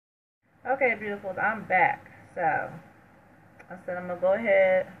Okay, beautifuls, I'm back. So, I said I'm going to go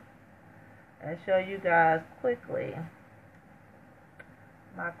ahead and show you guys quickly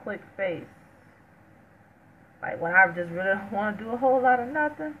my quick face. Like when I just really don't want to do a whole lot of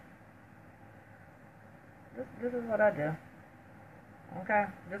nothing, this is what I do. Okay?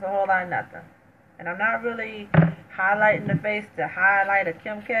 Just a whole lot of nothing. And I'm not really highlighting the face to highlight a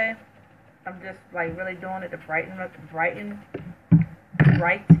Kim K. I'm just like really doing it to brighten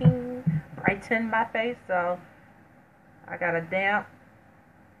my face. So I got a damp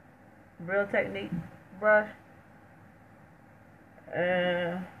Real Technique brush,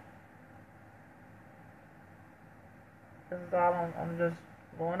 and this is all I'm just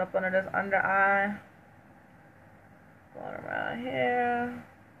going up under this under eye, going around here.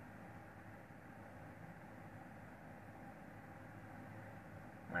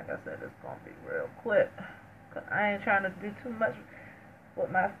 Like I said, it's gonna be real quick, cause I ain't trying to do too much with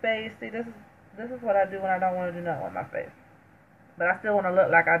my face. See, this is what I do when I don't want to do nothing with my face. But I still want to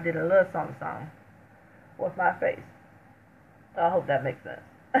look like I did a little something with my face. So I hope that makes sense.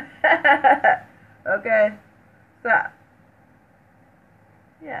 Okay. So,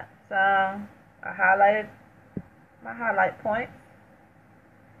 yeah. So, I highlighted my highlight points.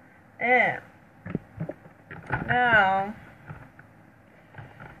 And now,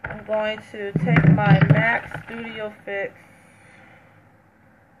 I'm going to take my MAC Studio Fix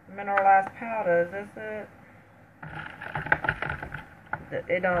mineralized powder. Is this it?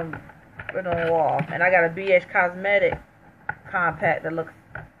 It don't wall. And I got a BH Cosmetic compact that looks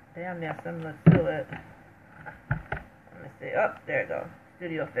damn near similar to it. Let me see. Oh, there it goes.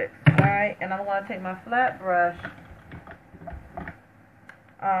 Studio Fix. Alright, and I'm going to take my flat brush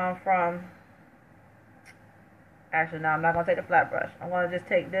actually, no, I'm not going to take the flat brush. I'm going to just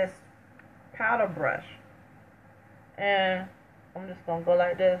take this powder brush, and I'm just going to go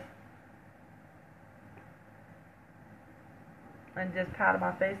like this and just powder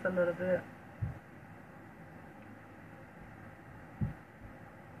my face a little bit.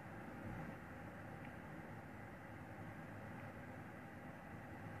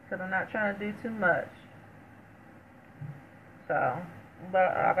 Because I'm not trying to do too much. So,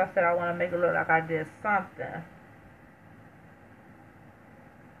 but like I said, I want to make it look like I did something.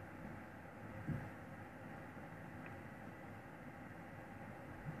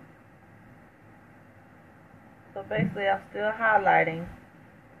 So basically, I'm still highlighting,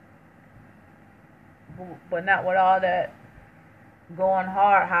 but not with all that going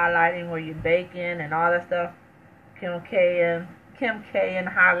hard highlighting where you're baking and all that stuff. Kim K and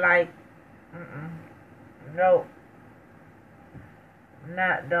highlight. Nope.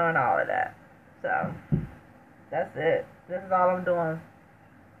 Not doing all of that. So that's it. This is all I'm doing.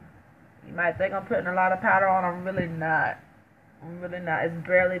 You might think I'm putting a lot of powder on. I'm really not. It's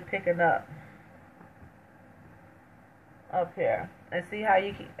barely picking up here. And see how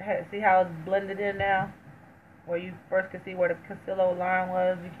it's blended in now? Where you first could see where the concealer line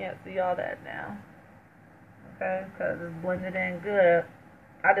was, you can't see all that now. Okay, because it's blended in good.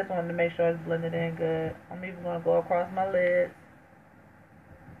 I just wanted to make sure it's blended in good. I'm even going to go across my lids.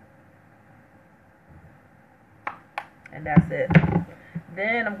 And that's it.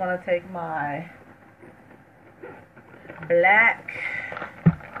 Then I'm going to take my black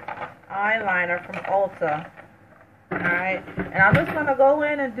eyeliner from Ulta. Alright, and I'm just going to go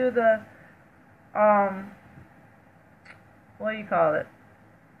in and do the, what do you call it?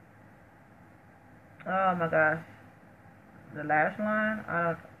 Oh my gosh. The lash line?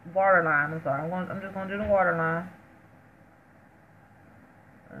 Waterline, I'm sorry. I'm just going to do the waterline.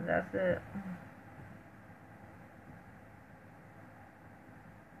 And that's it.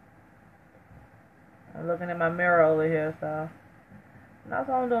 I'm looking at my mirror over here, so that's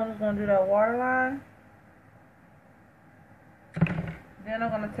all I'm doing. I'm just going to do that waterline. Then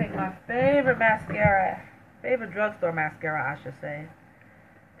I'm going to take my favorite mascara, favorite drugstore mascara, I should say.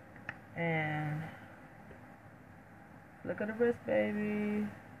 And look at the wrist, baby.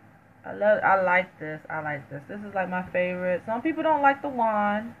 I like this. This is like my favorite. Some people don't like the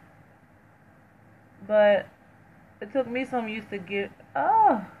wand, but it took me some use to get.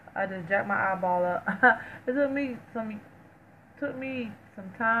 Oh, I just jacked my eyeball up. It took me some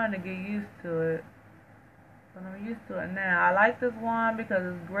time to get used to it. But I'm used to it now. I like this wand because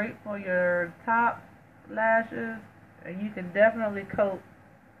it's great for your top lashes, and you can definitely coat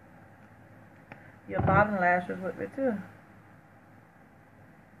your bottom lashes with it too.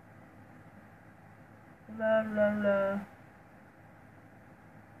 Love, love, love.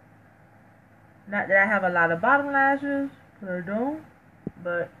 Not that I have a lot of bottom lashes, because I don't,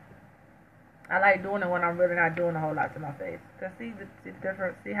 but I like doing it when I'm really not doing a whole lot to my face. Cause see the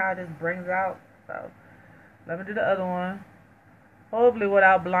difference. See how this brings out. So let me do the other one. Hopefully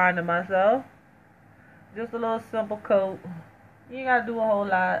without blinding myself. Just a little simple coat. You ain't gotta do a whole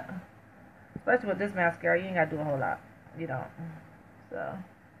lot. Especially with this mascara, you ain't gotta do a whole lot. You don't. So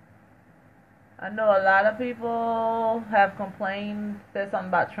I know a lot of people have complained, said something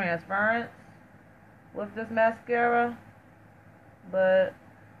about transference with this mascara, but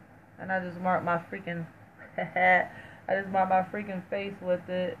and I just marked my freaking face with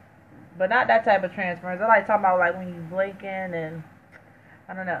it, but not that type of transference. I like talking about like when you blinking and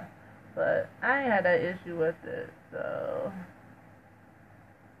I don't know, but I ain't had that issue with it, so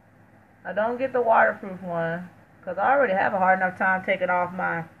I don't get the waterproof one because I already have a hard enough time taking off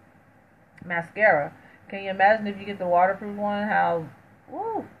my mascara. Can you imagine if you get the waterproof one? How,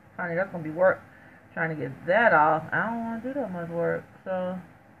 woo, honey, that's gonna be work trying to get that off. I don't want to do that much work, so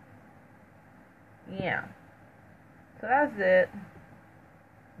yeah. So that's it.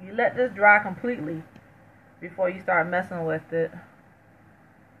 You let this dry completely before you start messing with it.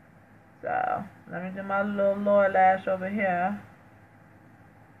 So let me do my little lower lash over here.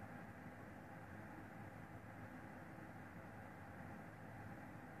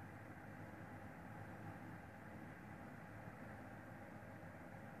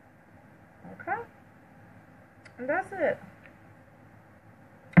 Okay. And that's it.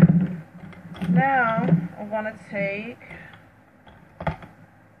 Now I'm gonna take a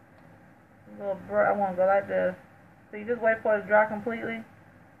little brush. I want to go like this. So you just wait for it to dry completely.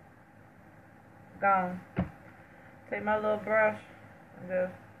 Gone. Take my little brush and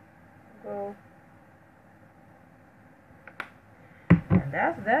just go. And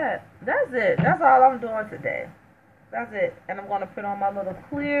that's that. That's it. That's all I'm doing today. That's it. And I'm gonna put on my little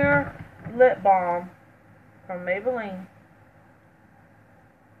clear lip balm from Maybelline.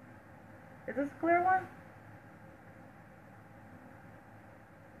 Is this a clear one?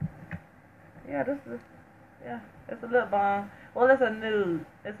 Yeah, this is, yeah, it's a lip balm. Well, it's a nude.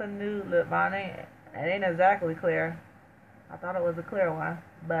 It's a nude lip balm. It ain't exactly clear. I thought it was a clear one,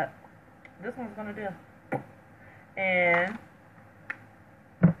 but this one's gonna do. And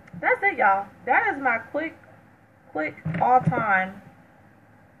that's it, y'all. That is my quick all-time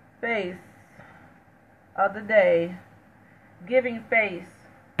face of the day. Giving face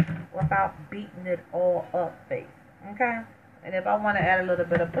without beating it all up face. Okay? And if I want to add a little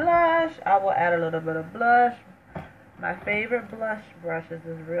bit of blush, I will add a little bit of blush. My favorite blush brushes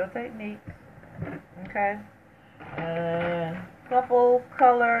is Real Techniques. Okay? And couple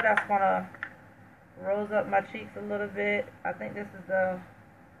color that's going to rose up my cheeks a little bit. I think this is the,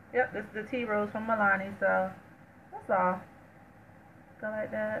 yep, this is the Tea Rose from Milani. So, that's all. Go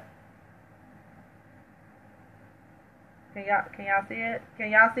like that. Can y'all see it?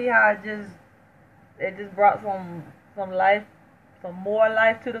 Can y'all see how it just brought some life, some more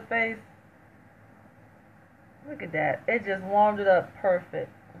life to the face? Look at that. It just warmed it up perfect.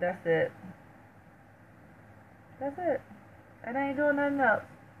 That's it. That's it. And I ain't doing nothing else.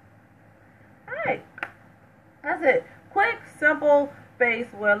 Alright. That's it. Quick, simple face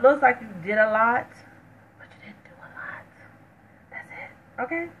where it looks like you did a lot, but you didn't do a lot. That's it.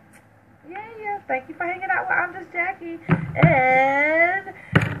 Okay? Yeah. Thank you for hanging out with ImJustJackie. And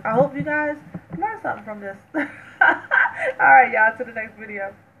I hope you guys learned something from this. Alright, y'all. To the next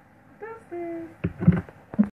video. Deuces.